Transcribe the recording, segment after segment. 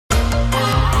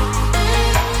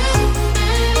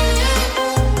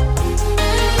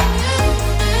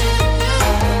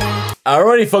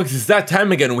Alrighty folks, it's that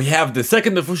time again. We have the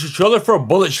second official trailer for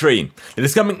Bullet Train. It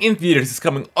is coming in theaters. It's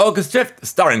coming August 5th,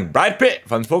 starring Brad Pitt,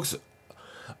 fun folks,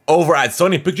 over at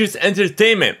Sony Pictures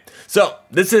Entertainment. So,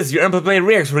 this is your MPLay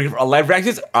reacts. We're looking for live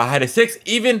reactions, our high to 6,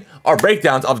 even our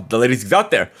breakdowns of the latest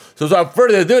out there. So without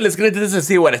further ado, let's get into this and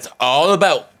see what it's all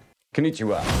about.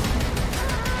 Konnichiwa.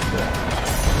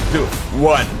 2,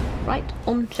 1. Right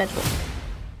on schedule.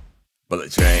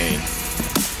 Bullet Train.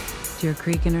 Deer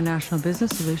Creek International Business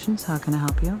Solutions, how can I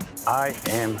help you? I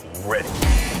am ready.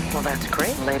 Well, that's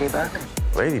great, Ladybug.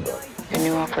 Ladybug. Your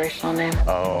new operational name?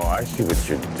 Oh, I see what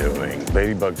you're doing.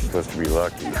 Ladybug's supposed to be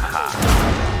lucky. Ha!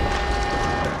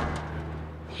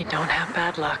 You don't have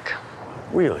bad luck.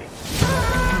 Really?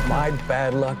 My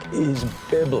bad luck is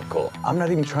biblical. I'm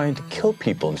not even trying to kill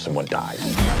people and someone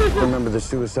dies. Remember the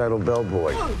suicidal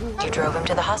bellboy? You drove him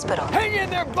to the hospital. Hang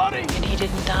in there, buddy! And he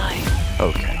didn't die.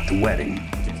 Okay, the wedding.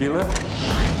 Tequila?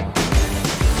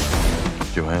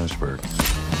 Johannesburg.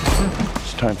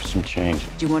 It's time for some change.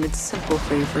 You wanted simple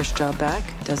for your first job back.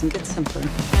 Doesn't get simpler.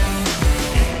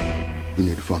 We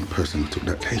need to find the person who took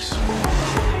that case.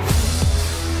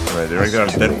 Alright, they're going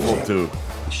to Deadpool 2.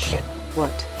 Shit.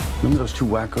 What? Remember those two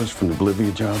wackos from the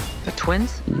Bolivia job? The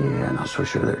twins? Yeah, not so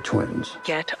sure they're twins.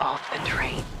 Get off the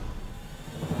train.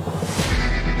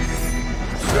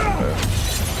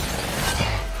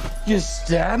 You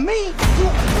stab me?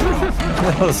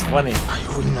 That was funny. I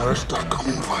already know stuff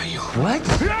coming for you. What?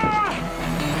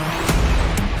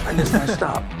 I just can't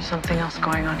stop. Something else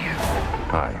going on here.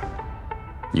 Hi.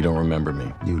 You don't remember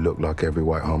me? You look like every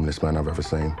white homeless man I've ever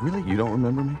seen. Really? You don't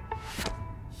remember me?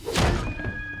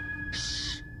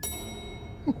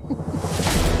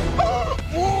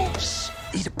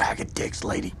 Eat a bag of dicks,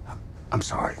 lady. I'm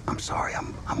sorry.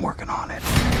 I'm working on it.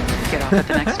 Get off at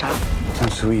the next stop.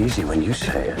 Sounds so easy when you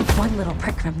say it. One little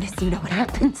prick from this, you know what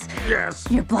happens? Yes.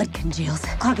 Your blood congeals,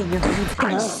 clogging your veins.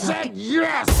 I said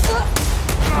yes.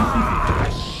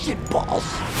 Shit balls.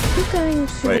 You're going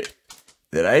to... Wait,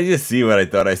 did I just see what I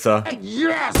thought I saw?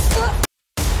 Yes.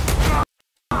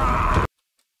 Oh,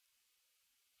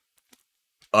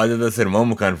 I thought that said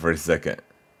Momocon for a second.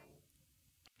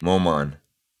 Momon.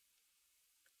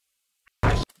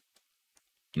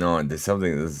 No, there's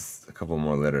a couple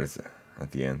more letters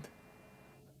at the end.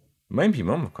 It might be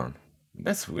Momocon.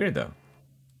 That's weird though.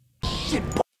 Shit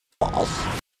balls.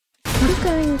 You're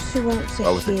going to want to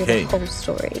Oh, with a hear K. the whole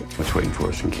story. What's waiting for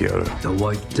us in Kyoto? The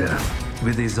White Death,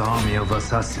 with his army of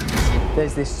assassins.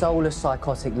 There's this soulless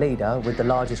psychotic leader with the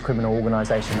largest criminal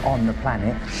organization on the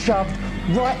planet, shoved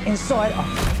right inside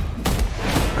us.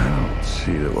 I don't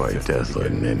see the White Death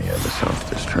letting any of us off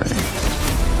this train.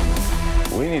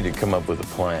 We need to come up with a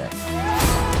plan.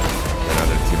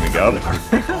 Another teaming up.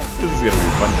 This is gonna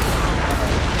be fun.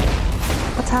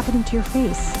 What's happening to your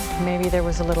face? Maybe there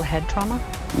was a little head trauma?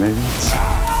 Maybe.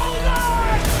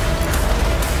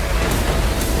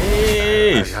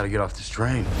 Hey! I gotta get off this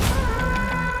train.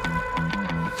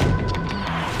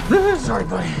 Sorry,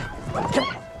 buddy.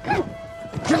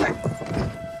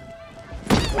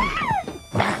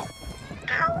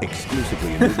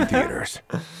 Exclusively in movie theaters.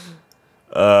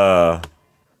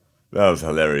 That was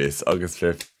hilarious. August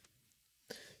 5th.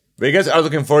 But you guys are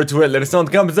looking forward to it. Let us know in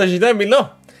the comment section down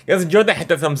below. If you guys enjoyed that, hit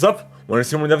that thumbs up. Want to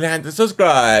see more, definitely hit the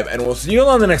subscribe. And we'll see you all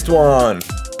on the next one.